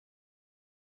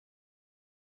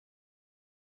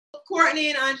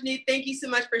Courtney and Aunjanue, thank you so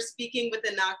much for speaking with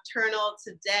the Nocturnal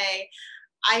today.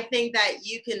 I think that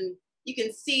you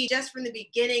can see just from the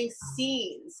beginning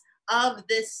scenes of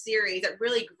this series that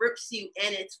really grips you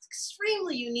in. It's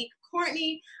extremely unique.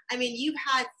 Courtney, I mean, you've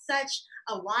had such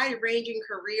a wide-ranging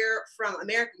career from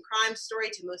American Crime Story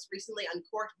to most recently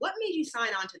Uncorked. What made you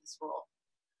sign on to this role?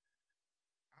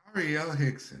 Ariel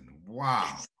Hickson.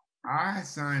 Wow. I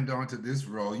signed on to this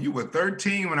role. You were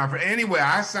 13 when anyway,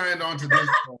 I signed on to this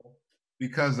role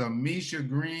because of Misha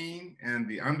Green and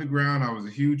the Underground. I was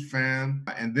a huge fan.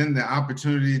 And then the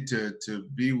opportunity to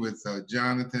be with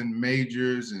Jonathan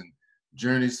Majors and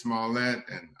Journey Smollett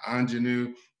and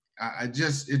Aunjanue.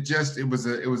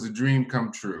 It was a dream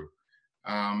come true.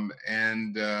 And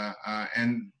the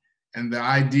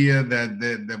idea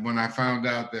that when I found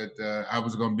out that I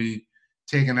was going to be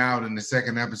taken out in the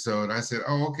second episode, I said,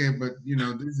 "Oh, okay, but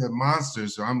these are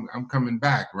monsters, so I'm coming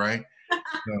back, right?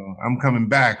 So I'm coming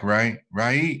back, right?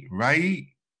 Right?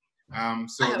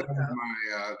 So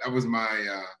I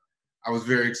was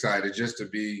very excited just to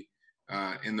be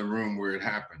in the room where it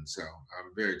happened. So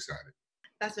I'm very excited.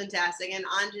 That's fantastic. And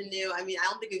Aunjanue, I mean, I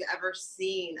don't think we've ever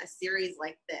seen a series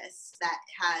like this that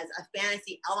has a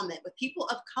fantasy element with people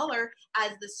of color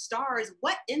as the stars.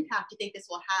 What impact do you think this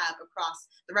will have across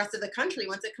the rest of the country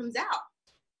once it comes out?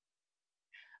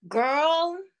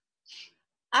 Girl,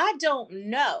 I don't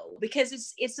know, because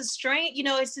it's a strange,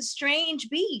 it's a strange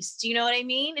beast. You know what I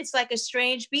mean? It's like a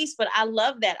strange beast, but I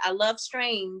love that. I love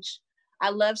strange.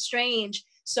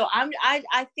 So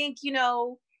I think,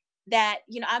 that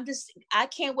I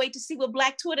can't wait to see what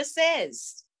Black Twitter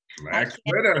says. Black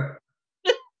Twitter.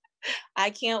 I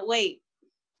can't wait.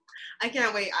 I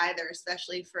can't wait either,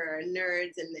 especially for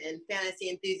nerds and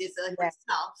fantasy enthusiasts like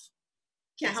myself.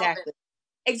 Can't help it.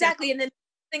 Exactly. And then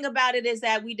the thing about it is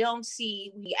that we don't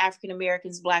see African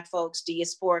Americans, Black folks,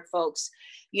 diasporic folks,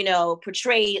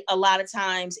 portrayed a lot of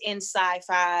times in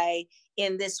sci-fi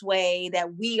in this way that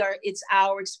it's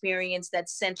our experience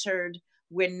that's centered.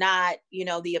 We're not,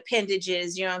 the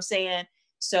appendages, you know what I'm saying?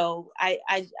 So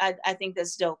I think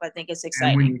that's dope. I think it's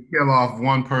exciting. And when you kill off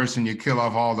one person, you kill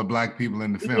off all the Black people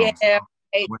in the film. Yeah, so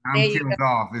when I'm killed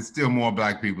off, it's still more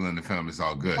Black people in the film. It's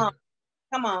all good.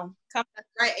 Come on. That's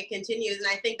right. It continues. And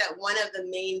I think that one of the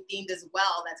main themes as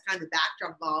well, that's kind of the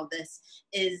backdrop of all of this,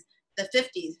 is the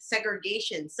 50s,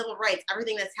 segregation, civil rights,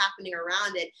 everything that's happening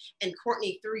around it. And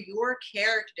Courtney, through your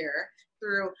character,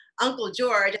 through Uncle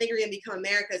George, I think you're going to become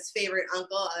America's favorite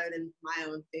uncle, other than my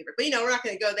own favorite. But, we're not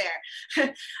going to go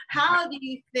there. How do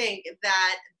you think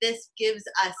that this gives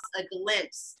us a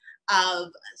glimpse of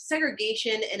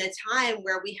segregation in a time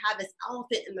where we have this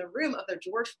elephant in the room of the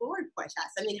George Floyd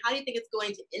protests? I mean, how do you think it's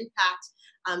going to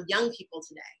impact young people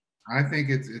today? I think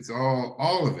it's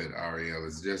all of it, Ariel,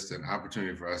 is just an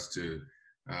opportunity for us to,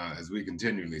 as we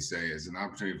continually say, is an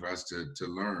opportunity for us to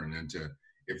learn and to,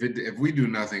 if we do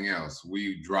nothing else,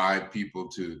 we drive people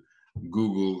to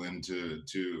Google and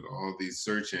to all these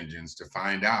search engines to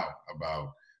find out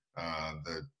about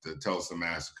the Tulsa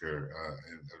massacre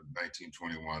in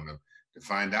 1921, to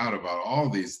find out about all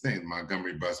these things,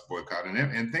 Montgomery bus boycott,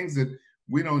 and things that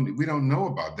we don't know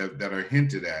about that are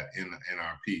hinted at in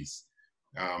our piece.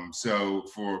 So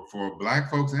for Black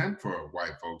folks and for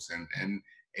white folks and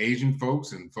Asian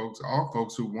folks and all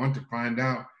folks who want to find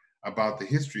out about the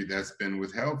history that's been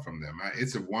withheld from them,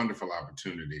 it's a wonderful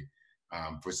opportunity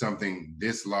for something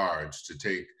this large to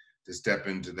step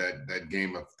into that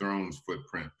Game of Thrones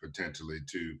footprint potentially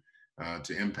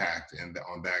to impact and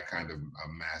on that kind of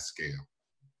mass scale.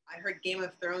 I heard Game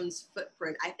of Thrones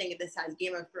footprint. I think this has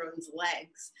Game of Thrones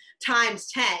legs times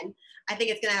 10. I think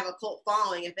it's going to have a cult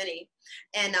following, if any.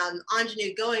 And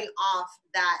Aunjanue, going off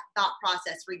that thought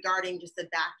process regarding just the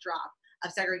backdrop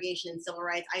of segregation and civil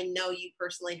rights, I know you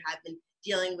personally have been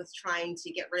dealing with trying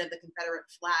to get rid of the Confederate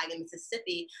flag in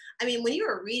Mississippi. I mean, when you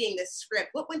were reading this script,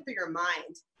 what went through your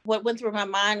mind? What went through my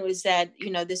mind was that,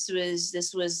 this was,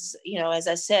 as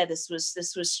I said, this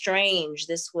was strange.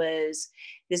 This was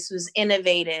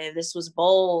innovative. This was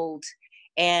bold.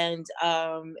 And,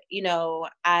 I've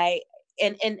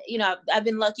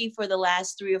been lucky for the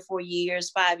last 3 or 4 years,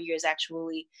 5 years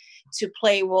actually, to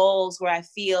play roles where I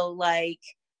feel like,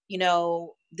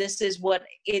 this is what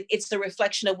it's the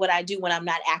reflection of what I do when I'm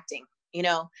not acting,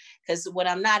 because when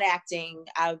I'm not acting,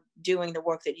 I'm doing the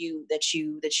work that you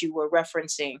were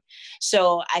referencing.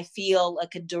 So I feel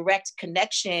like a direct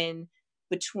connection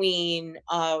between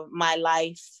my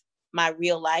life, my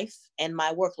real life, and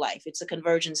my work life. It's a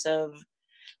convergence of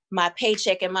my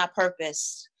paycheck and my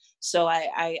purpose. So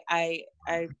I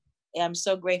am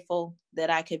so grateful that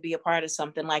I could be a part of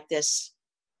something like this.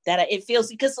 that it feels,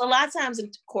 because a lot of times,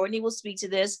 and Courtney will speak to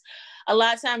this, a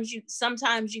lot of times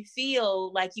sometimes you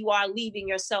feel like you are leaving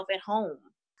yourself at home.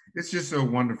 It's just so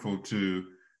wonderful to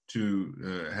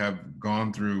have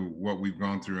gone through what we've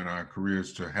gone through in our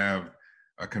careers, to have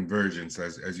a convergence,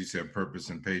 as you said, purpose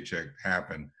and paycheck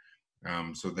happen,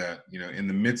 so that, you know, in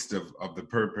the midst of the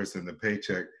purpose and the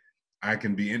paycheck, I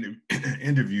can be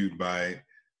interviewed by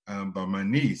my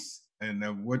niece.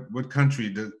 And what country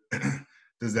does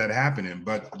does that happen in?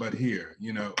 But here,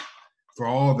 you know, for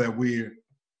all that we're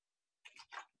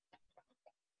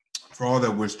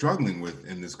struggling with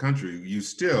in this country, you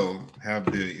still have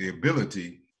the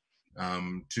ability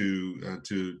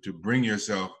to bring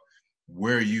yourself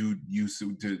where you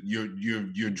to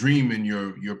your dream and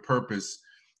your purpose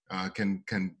can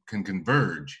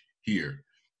converge here.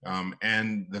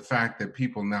 And the fact that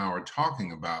people now are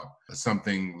talking about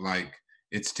something like,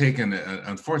 it's taken,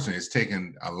 unfortunately, it's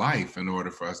taken a life in order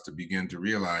for us to begin to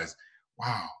realize,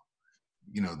 wow,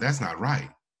 you know, that's not right.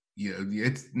 Yeah,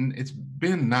 it's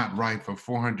been not right for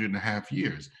 400.5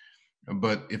 years.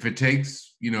 But if it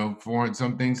takes, you know,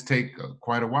 some things take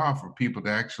quite a while for people to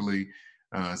actually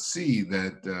see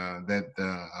that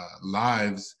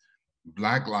lives,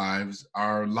 Black lives,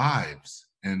 are lives,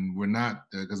 and we're not,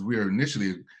 because we are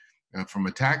initially, from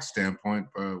a tax standpoint,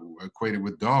 equated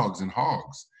with dogs and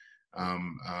hogs,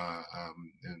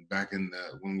 and back in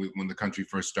when the country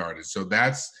first started. So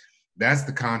that's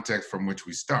the context from which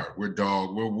we start. We're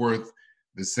worth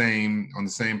the same, on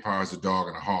the same par as a dog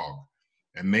and a hog,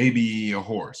 and maybe a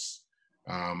horse.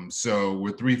 So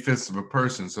we're 3/5 of a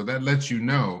person. So that lets you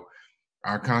know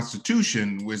our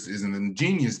Constitution, which is an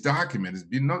ingenious document, is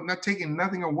not taking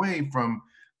nothing away from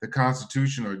the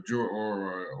Constitution or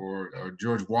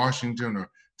George Washington or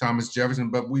Thomas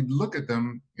Jefferson, but we look at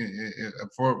them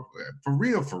for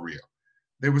real.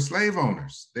 They were slave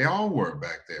owners. They all were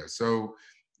back there. So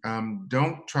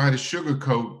don't try to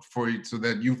sugarcoat for you so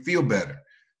that you feel better.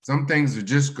 Some things are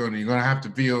just you're gonna have to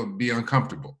be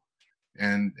uncomfortable,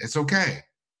 and it's okay.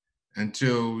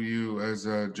 Until you, as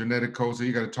a genetic code, so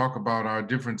you got to talk about our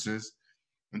differences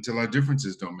until our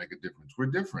differences don't make a difference. We're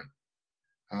different.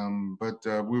 But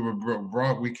we were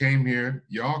brought, we came here,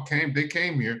 they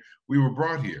came here, we were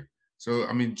brought here. So,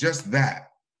 I mean, just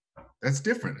that's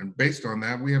different. And based on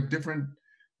that, we have different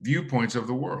viewpoints of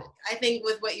the world. I think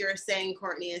with what you're saying,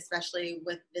 Courtney, especially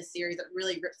with this series, that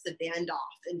really rips the band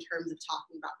off in terms of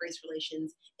talking about race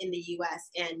relations in the US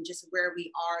and just where we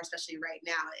are, especially right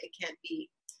now. It can't be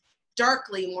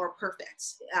darkly more perfect,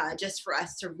 just for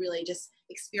us to really just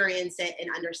experience it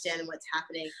and understand what's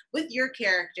happening with your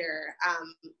character,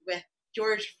 with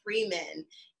George Freeman.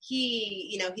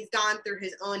 He's gone through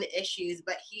his own issues,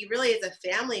 but he really is a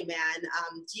family man.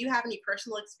 Do you have any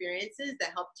personal experiences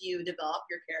that helped you develop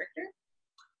your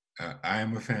character? I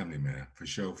am a family man, for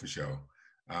sure. So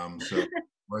it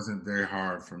wasn't very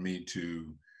hard for me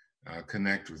to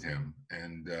connect with him.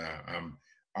 And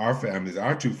our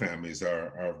two families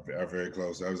are very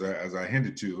close. As I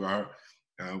hinted to,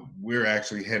 we're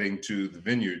actually heading to the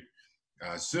vineyard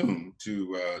soon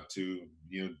to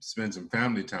spend some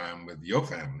family time with your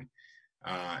family,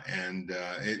 and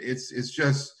it's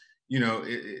just, you know,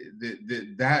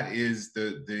 that is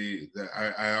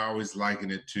I always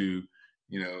liken it to,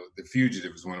 you know, The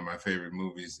Fugitive is one of my favorite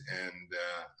movies, and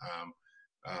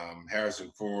Harrison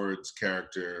Ford's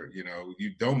character, you know,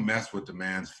 you don't mess with the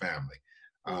man's family.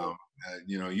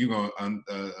 You know, you're going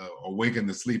to awaken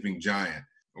the sleeping giant,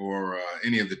 or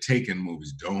any of the Taken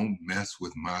movies. Don't mess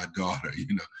with my daughter.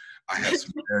 You know, I have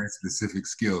some very specific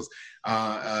skills.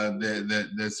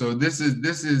 So this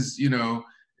is, you know,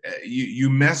 you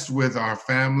messed with our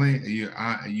family.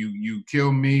 You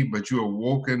kill me, but you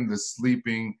awoken the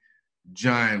sleeping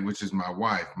giant, which is my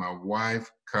wife. My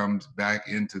wife comes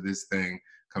into this thing,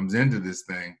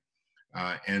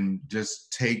 and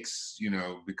just takes, you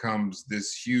know, becomes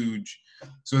this huge.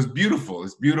 So it's beautiful.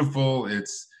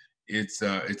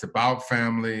 It's about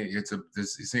family.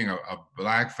 Seeing a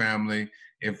Black family.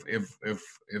 If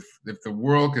the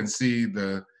world can see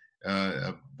the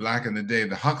Black in the day,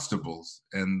 the Huxtables,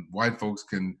 and white folks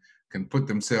can put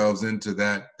themselves into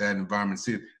that environment.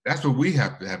 See, that's what we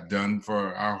have done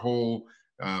for our whole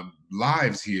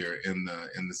lives here in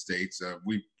the States.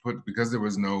 Because there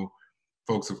was no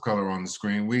folks of color on the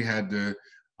screen, we had to,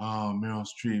 Meryl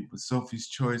Streep with Sophie's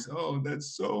Choice. Oh,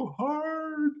 that's so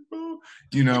hard. Oh.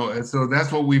 You know, and so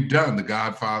that's what we've done. The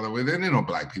Godfather. Well, there ain't no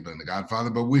Black people in The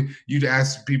Godfather, but you'd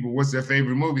ask people what's their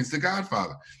favorite movie. It's The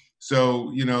Godfather.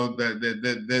 So, you know,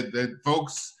 that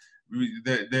folks,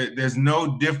 there's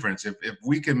no difference. If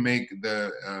we can make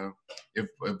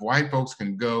if white folks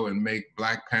can go and make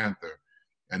Black Panther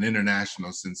an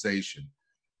international sensation,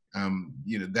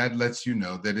 that lets you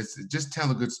know that it's just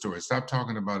tell a good story. Stop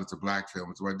talking about it's a Black film.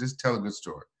 It's white. Just tell a good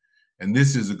story. And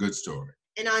this is a good story.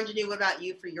 And Aunjanue, what about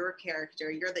you for your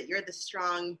character? You're the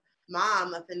strong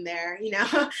mom up in there,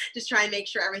 just trying to make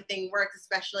sure everything works,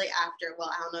 especially after, well,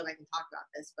 I don't know if I can talk about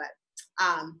this, but,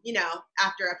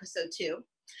 after episode 2,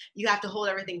 you have to hold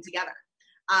everything together.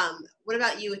 What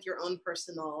about you with your own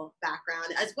personal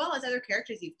background, as well as other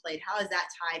characters you've played? How is that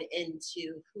tied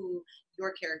into who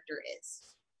your character is?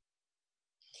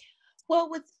 Well,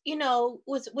 with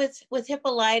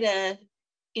Hippolyta,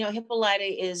 Hippolyta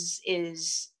is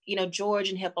George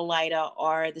and Hippolyta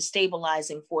are the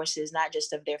stabilizing forces, not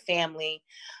just of their family,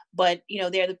 but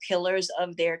they're the pillars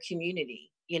of their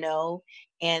community,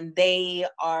 and they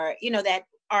are, that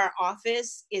our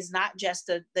office is not just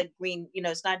the green,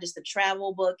 it's not just the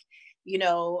travel book, being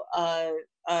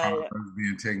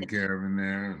taken care of in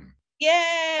there.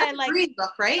 Yeah, that's like green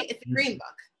book, right? It's a green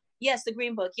book. Yes, the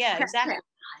green book. Yeah, exactly.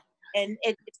 And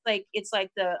it's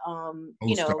like the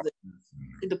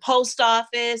the post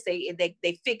office.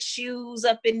 They fix shoes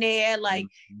up in there. Like,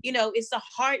 it's the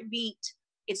heartbeat.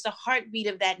 It's the heartbeat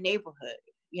of that neighborhood.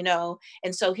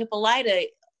 And so Hippolyta,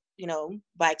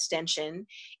 by extension,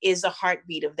 is the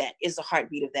heartbeat of that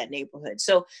neighborhood.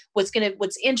 So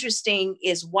what's interesting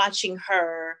is watching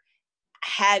her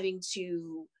having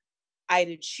to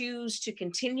either choose to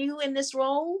continue in this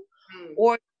role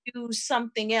or do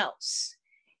something else.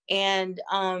 And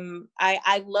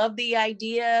I love the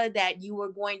idea that you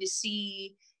were going to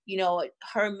see,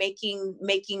 her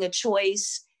making a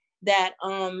choice that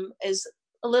is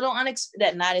a little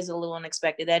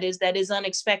unexpected. That is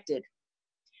unexpected.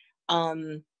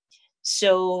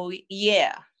 So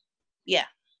yeah.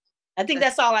 I think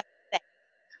that's all I say.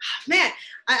 Man,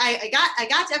 I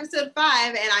got to episode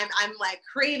 5 and I'm like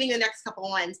craving the next couple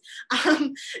ones. So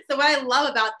what I love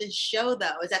about this show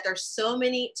though is that there's so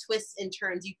many twists and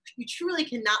turns. You truly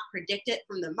cannot predict it,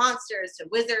 from the monsters to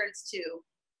wizards to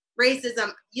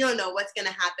racism. You don't know what's going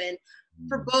to happen.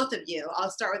 For both of you, I'll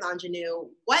start with Aunjanue.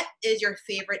 What is your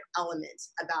favorite element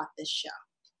about this show?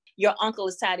 Your uncle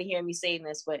is tired of hearing me saying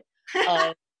this, but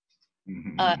I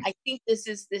think this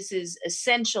is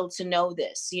essential to know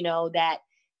this.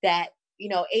 That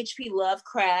H.P.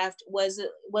 Lovecraft was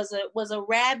a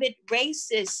rabid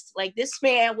racist. Like, this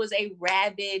man was a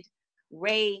rabid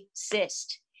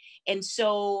racist. And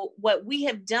so what we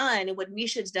have done, and what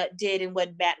Misha did, and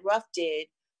what Matt Ruff did,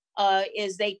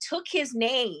 is they took his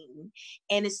name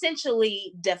and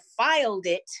essentially defiled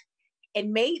it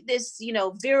and made this,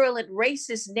 virulent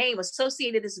racist name,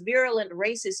 associated this virulent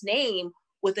racist name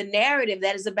with a narrative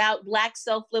that is about Black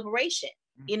self-liberation,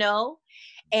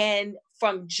 and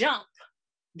from jump,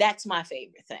 that's my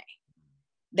favorite thing.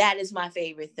 That is my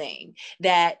favorite thing.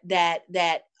 That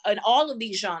in all of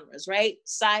these genres, right?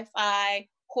 Sci-fi,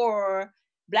 horror,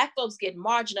 Black folks get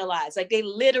marginalized. Like, they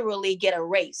literally get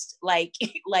erased. Like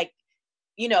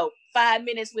 5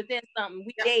 minutes within something,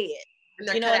 we dead.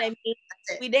 You know what I mean?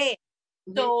 We dead.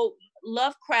 Mm-hmm. So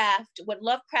what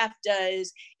Lovecraft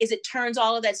does is it turns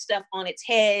all of that stuff on its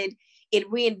head. It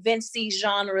reinvents these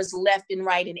genres left and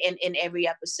right in every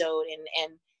episode,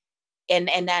 and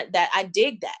that I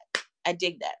dig that. That's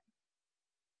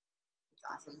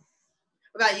awesome.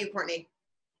 What about you, Courtney?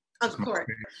 Uncle Court,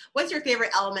 what's your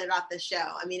favorite element about this show?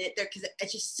 I mean, because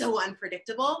it's just so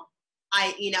unpredictable.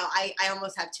 I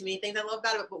almost have too many things I love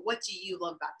about it, but what do you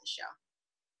love about the show?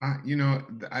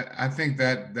 I think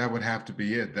that would have to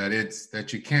be it.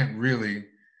 That you can't really,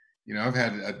 I've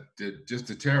had just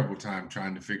a terrible time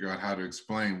trying to figure out how to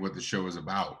explain what the show is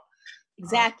about.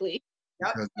 Exactly.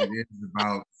 Because it is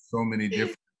about so many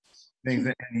different things,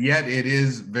 and yet it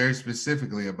is very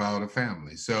specifically about a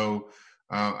family. So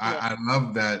I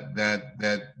love that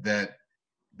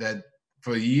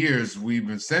for years,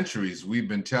 centuries, we've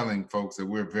been telling folks that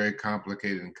we're very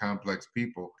complicated and complex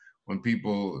people. When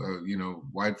people,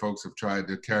 white folks have tried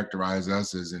to characterize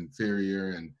us as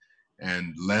inferior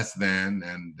and less than,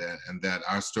 and that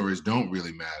our stories don't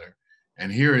really matter.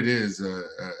 And here it is,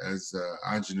 as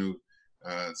Aunjanue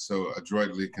so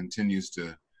adroitly continues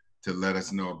to let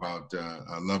us know about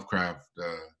Lovecraft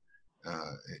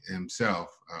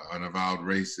himself, an avowed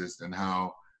racist, and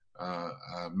how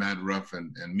Matt Ruff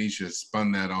and Misha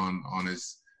spun that on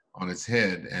its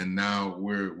head, and now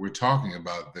we're talking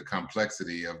about the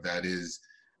complexity of that is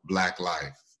Black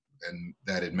life, and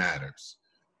that it matters,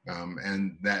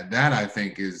 and that I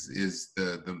think is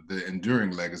the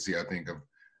enduring legacy, I think,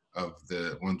 of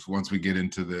the once we get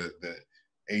into the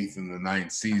 8th and the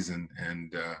 9th season,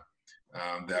 and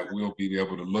that we'll be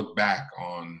able to look back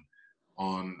on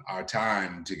our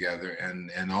time together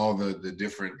and all the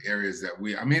different areas that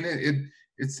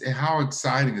it's how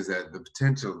exciting is that, the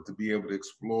potential to be able to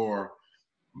explore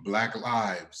Black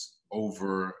lives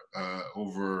over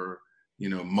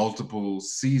multiple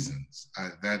seasons.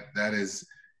 That is,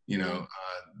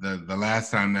 the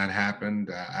last time that happened,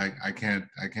 I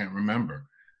can't remember.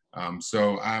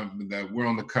 So that we're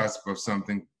on the cusp of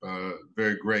something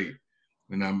very great,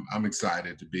 and I'm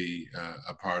excited to be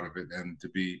a part of it, and to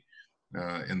be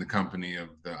in the company of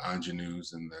the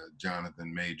Aunjanues and the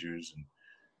Jonathan Majors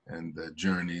and the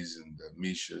Journeys and the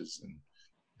Mishas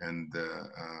and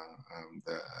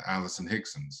the Allison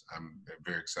Hicksons. I'm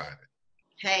very excited.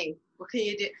 Hey, what can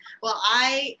you do? Well,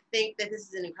 I think that this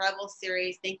is an incredible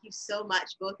series. Thank you so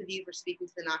much, both of you, for speaking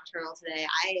to the Nocturnal today.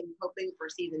 I am hoping for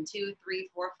season 2, 3,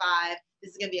 4, 5.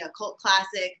 This is going to be a cult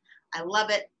classic. I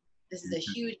love it. This is a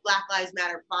huge Black Lives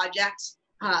Matter project,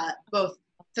 both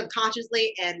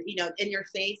subconsciously and, in your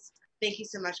face. Thank you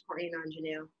so much, Courtney and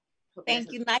Aunjanue.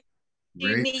 Thank you. Nice.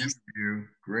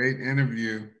 Great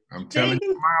interview. I'm telling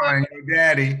your mama and your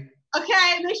daddy.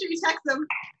 Okay, make sure you text them.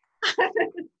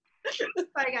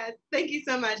 Bye, guys. Thank you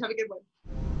so much. Have a good one.